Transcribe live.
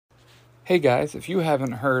Hey guys, if you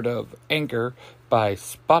haven't heard of Anchor by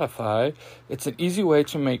Spotify, it's an easy way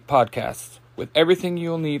to make podcasts with everything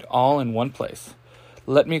you'll need all in one place.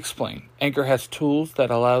 Let me explain. Anchor has tools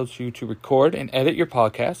that allows you to record and edit your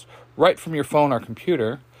podcast right from your phone or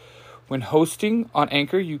computer. When hosting on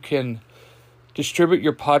Anchor, you can distribute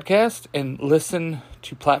your podcast and listen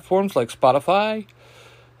to platforms like Spotify,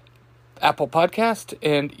 Apple Podcast,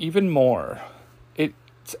 and even more.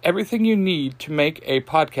 It's everything you need to make a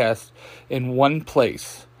podcast in one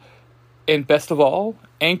place. And best of all,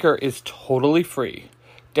 Anchor is totally free.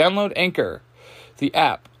 Download Anchor, the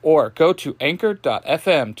app, or go to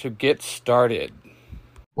anchor.fm to get started.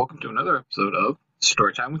 Welcome to another episode of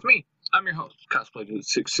Storytime with me. I'm your host, Cosplay Dude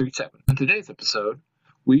 637. In today's episode,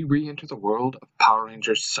 we re-enter the world of Power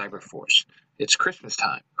Rangers Cyber Force. It's Christmas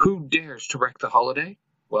time. Who dares to wreck the holiday?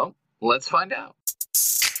 Well, let's find out.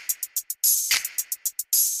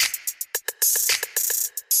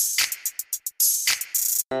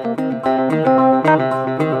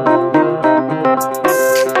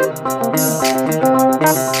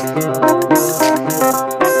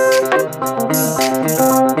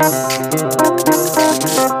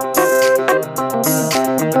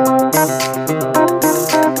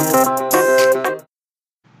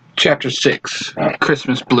 Chapter 6,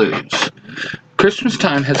 Christmas Blues. Christmas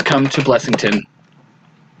time has come to Blessington.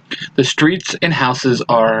 The streets and houses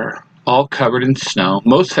are all covered in snow.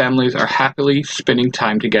 Most families are happily spending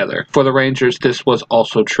time together. For the Rangers, this was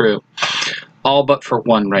also true. All but for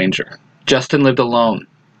one Ranger. Justin lived alone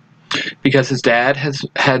because his dad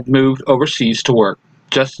had moved overseas to work.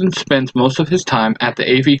 Justin spends most of his time at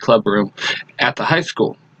the AV club room at the high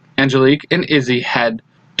school. Angelique and Izzy had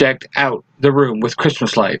decked out the room with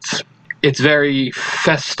Christmas lights. It's very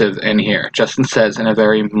festive in here, Justin says in a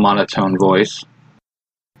very monotone voice.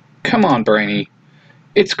 Come on, Brainy.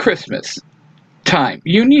 It's Christmas time.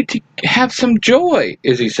 You need to have some joy,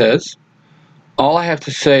 Izzy says. All I have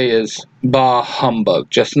to say is, bah humbug,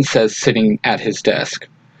 Justin says, sitting at his desk.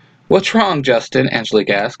 What's wrong, Justin? Angelique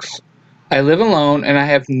asks. I live alone and I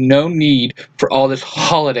have no need for all this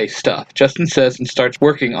holiday stuff, Justin says and starts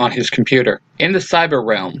working on his computer. In the cyber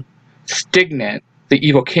realm, Stignet, the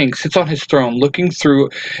evil king, sits on his throne looking through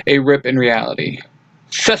a rip in reality.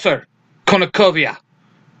 Cesar Konakovia!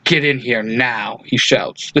 Get in here now, he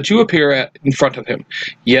shouts. The two appear in front of him.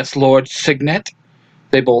 Yes, Lord Stignet?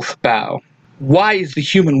 They both bow. Why is the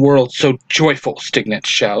human world so joyful? Stignet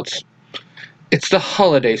shouts. It's the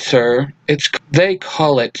holiday, sir. They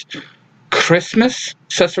call it Christmas,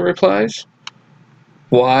 Cesar replies.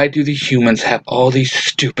 Why do the humans have all these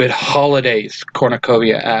stupid holidays?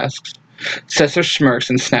 Kornakovia asks. Cesar smirks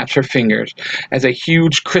and snaps her fingers as a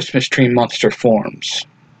huge Christmas tree monster forms.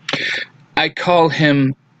 I call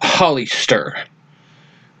him Hollister.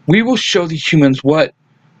 We will show the humans what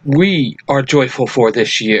we are joyful for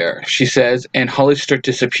this year, she says, and Hollister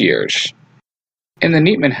disappears. In the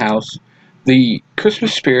Neatman house, the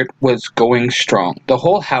Christmas spirit was going strong. The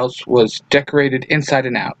whole house was decorated inside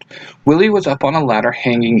and out. Willie was up on a ladder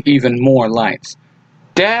hanging even more lights.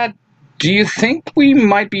 Dad, do you think we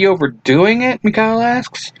might be overdoing it? Mikhail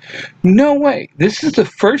asks. No way. This is the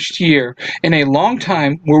first year in a long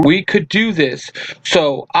time where we could do this,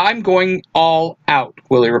 so I'm going all out,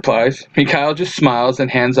 Willie replies. Mikhail just smiles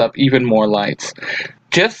and hands up even more lights.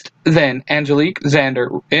 Just then, Angelique,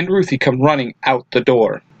 Xander, and Ruthie come running out the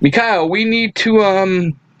door. Mikhail, we need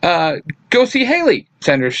to, go see Haley,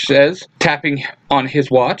 Xander says, tapping on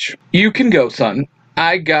his watch. You can go, son.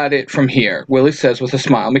 I got it from here, Willie says with a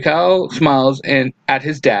smile. Mikhail smiles at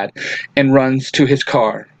his dad and runs to his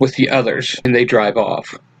car with the others, and they drive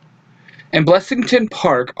off. In Blessington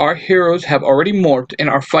Park, our heroes have already morphed and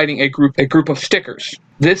are fighting a group of stickers.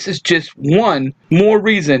 This is just one more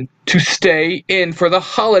reason to stay in for the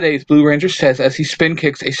holidays, Blue Ranger says as he spin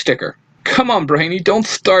kicks a sticker. Come on, Brainy, don't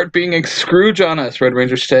start being a Scrooge on us, Red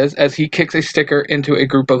Ranger says as he kicks a sticker into a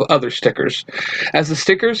group of other stickers. As the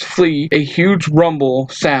stickers flee, a huge rumble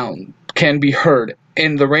sound can be heard,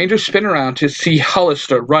 and the Rangers spin around to see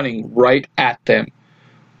Hollister running right at them.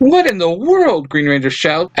 What in the world? Green Ranger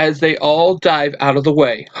shouts as they all dive out of the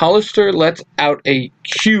way. Hollister lets out a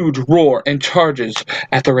huge roar and charges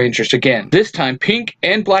at the Rangers again. This time, Pink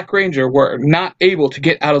and Black Ranger were not able to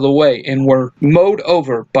get out of the way and were mowed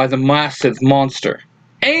over by the massive monster.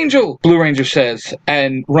 Angel! Blue Ranger says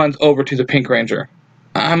and runs over to the Pink Ranger.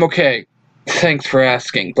 I'm okay. Thanks for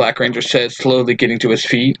asking, Black Ranger says, slowly getting to his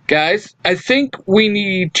feet. Guys, I think we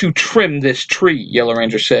need to trim this tree, Yellow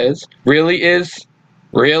Ranger says.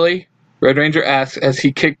 Really? Red Ranger asks as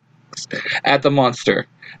he kicks at the monster.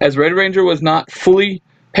 As Red Ranger was not fully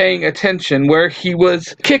paying attention where he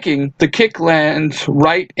was kicking. The kick lands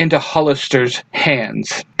right into Hollister's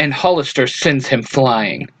hands, and Hollister sends him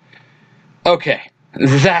flying. Okay,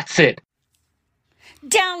 that's it.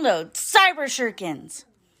 Download Cyber Shurikens,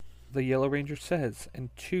 the Yellow Ranger says, and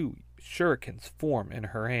 2 shurikens form in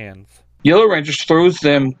her hands. Yellow Ranger throws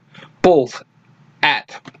them both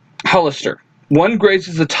at Hollister. One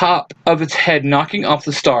grazes the top of its head, knocking off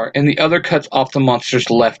the star, and the other cuts off the monster's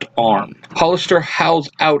left arm. Hollister howls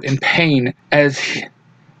out in pain as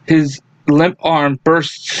his limp arm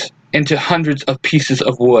bursts into hundreds of pieces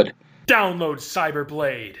of wood. Download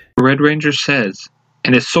Cyberblade, Red Ranger says,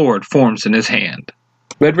 and his sword forms in his hand.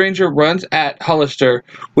 Red Ranger runs at Hollister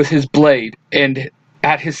with his blade and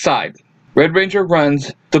at his side. Red Ranger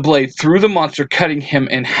runs the blade through the monster, cutting him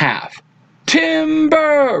in half.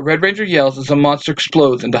 Timber! Red Ranger yells as the monster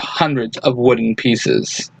explodes into hundreds of wooden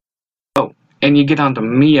pieces. Oh, and you get on to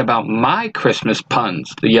me about my Christmas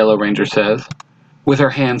puns, the Yellow Ranger says, with her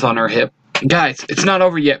hands on her hip. Guys, it's not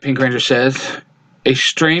over yet, Pink Ranger says. A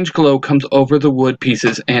strange glow comes over the wood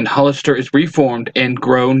pieces, and Hollister is reformed and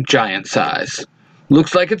grown giant size.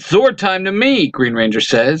 Looks like it's Zord time to me, Green Ranger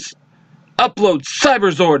says. Upload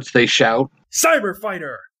Cyber Zords, they shout. Cyber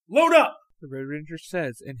Fighter, load up! The Red Ranger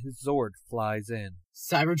says, and his Zord flies in.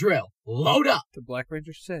 Cyber Drill, load up! The Black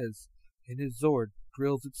Ranger says, and his Zord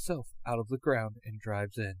drills itself out of the ground and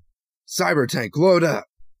drives in. Cyber Tank, load up!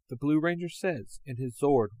 The Blue Ranger says, and his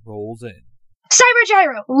Zord rolls in. Cyber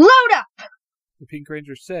Gyro, load up! The Pink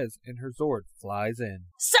Ranger says, and her Zord flies in.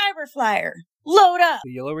 Cyber Flyer, load up!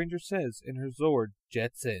 The Yellow Ranger says, and her Zord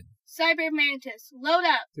jets in. Cyber Mantis, load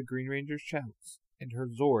up! The Green Ranger shouts, and her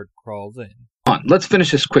Zord crawls in. On, let's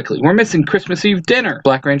finish this quickly. We're missing Christmas Eve dinner,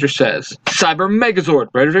 Black Ranger says. Cyber Megazord,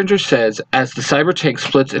 Red Ranger says, as the Cyber Tank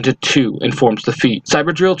splits into 2 and forms the feet.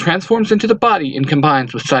 Cyber Drill transforms into the body and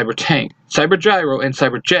combines with Cyber Tank. Cyber Gyro and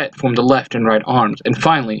Cyber Jet form the left and right arms, and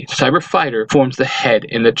finally, Cyber Fighter forms the head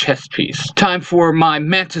and the chest piece. Time for my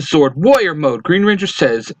Mantis Zord Warrior Mode, Green Ranger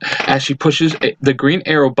says, as she pushes the green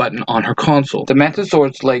arrow button on her console. The Mantis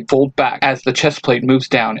Zord's legs fold back as the chest plate moves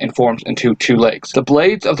down and forms into 2 legs. The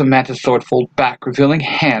blades of the Mantis Zord fold back, revealing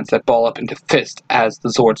hands that ball up into fists as the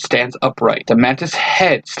Zord stands upright. The Mantis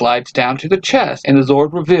head slides down to the chest, and the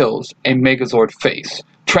Zord reveals a Megazord face.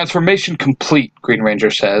 Transformation complete, Green Ranger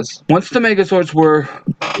says. Once the Megazords were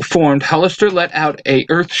formed, Hollister let out a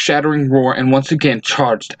earth-shattering roar and once again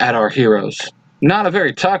charged at our heroes. Not a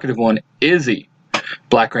very talkative one, is he?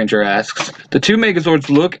 Black Ranger asks. The 2 Megazords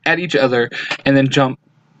look at each other and then jump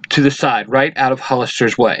to the side, right out of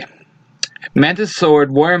Hollister's way. Mantis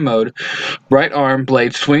Sword Warrior Mode, right arm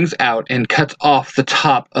blade swings out and cuts off the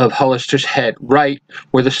top of Hollister's head right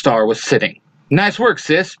where the star was sitting. Nice work,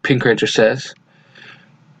 sis, Pink Ranger says.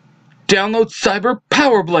 Download Cyber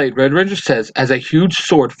Power Blade, Red Ranger says, as a huge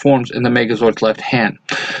sword forms in the Megazord's left hand.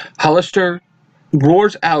 Hollister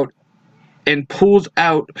roars out and pulls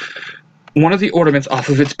out one of the ornaments off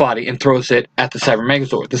of its body and throws it at the Cyber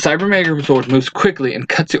Megazord. The Cyber Megazord moves quickly and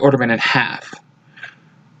cuts the ornament in half.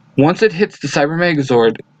 Once it hits the Cyber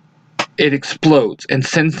Megazord, it explodes and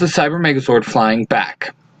sends the Cyber Megazord flying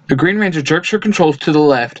back. The Green Ranger jerks her controls to the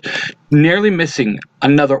left, nearly missing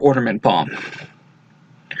another ornament bomb.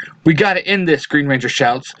 We gotta end this, Green Ranger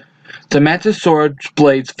shouts. The Mantis Sword's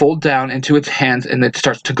blades fold down into its hands and it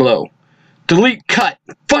starts to glow. Delete cut!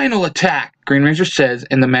 Final attack! Green Ranger says,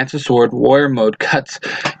 and the Mantis Sword Warrior Mode cuts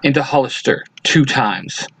into Hollister 2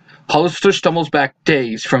 times. Hollister stumbles back,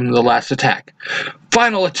 dazed from the last attack.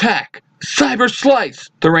 Final attack! Cyber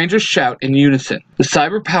Slice! The Rangers shout in unison. The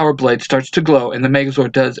Cyber Power Blade starts to glow and the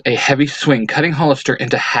Megazord does a heavy swing, cutting Hollister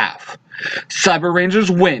into half. Cyber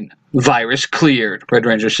Rangers win! Virus cleared, Red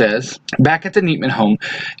Ranger says. Back at the Neatman home,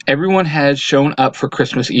 everyone has shown up for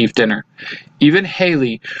Christmas Eve dinner. Even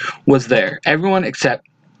Haley was there. Everyone except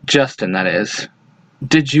Justin, that is.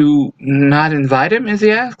 Did you not invite him,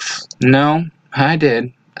 Izzy asks. No, I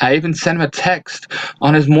did. I even sent him a text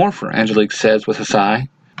on his morpher, Angelique says with a sigh.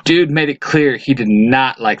 Dude made it clear he did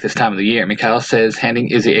not like this time of the year, Mikhail says, handing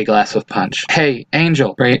Izzy a glass of punch. Hey,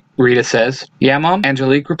 Angel, Rita says. Yeah, Mom?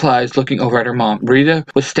 Angelique replies, looking over at her mom. Rita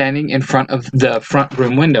was standing in front of the front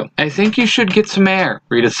room window. I think you should get some air,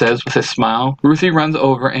 Rita says with a smile. Ruthie runs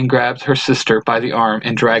over and grabs her sister by the arm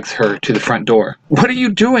and drags her to the front door. What are you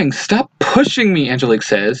doing? Stop pushing me, Angelique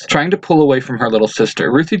says, trying to pull away from her little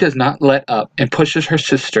sister. Ruthie does not let up and pushes her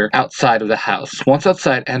sister outside of the house. Once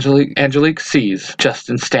outside, Angelique sees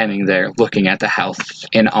Justin standing there looking at the house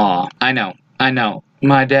in awe. I know.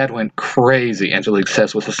 My dad went crazy, Angelique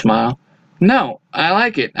says with a smile. No, I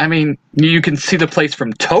like it. I mean, you can see the place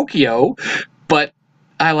from Tokyo, but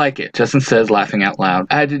I like it, Justin says, laughing out loud.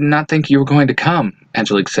 I did not think you were going to come,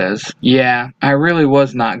 Angelique says. Yeah, I really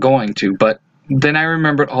was not going to, but then I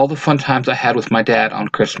remembered all the fun times I had with my dad on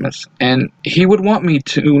Christmas, and he would want me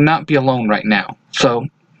to not be alone right now. So,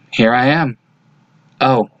 here I am.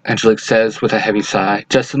 Oh, Angelique says with a heavy sigh.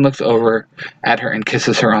 Justin looks over at her and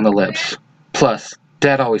kisses her on the lips. Plus,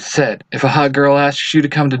 Dad always said, if a hot girl asks you to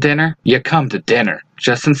come to dinner, you come to dinner,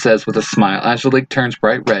 Justin says with a smile. Angelique turns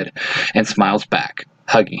bright red and smiles back,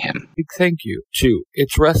 hugging him. Big thank you to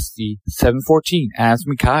It's Rusty 714 as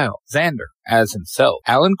Mikhail, Xander as himself,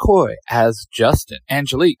 Alan Coy as Justin,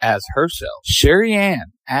 Angelique as herself, Sherry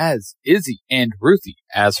Ann as Izzy, and Ruthie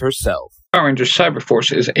as herself. Power Rangers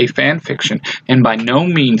Cyberforce is a fan fiction and by no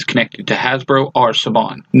means connected to Hasbro or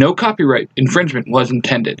Saban. No copyright infringement was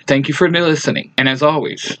intended. Thank you for listening, and as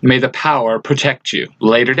always, may the power protect you.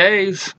 Later days!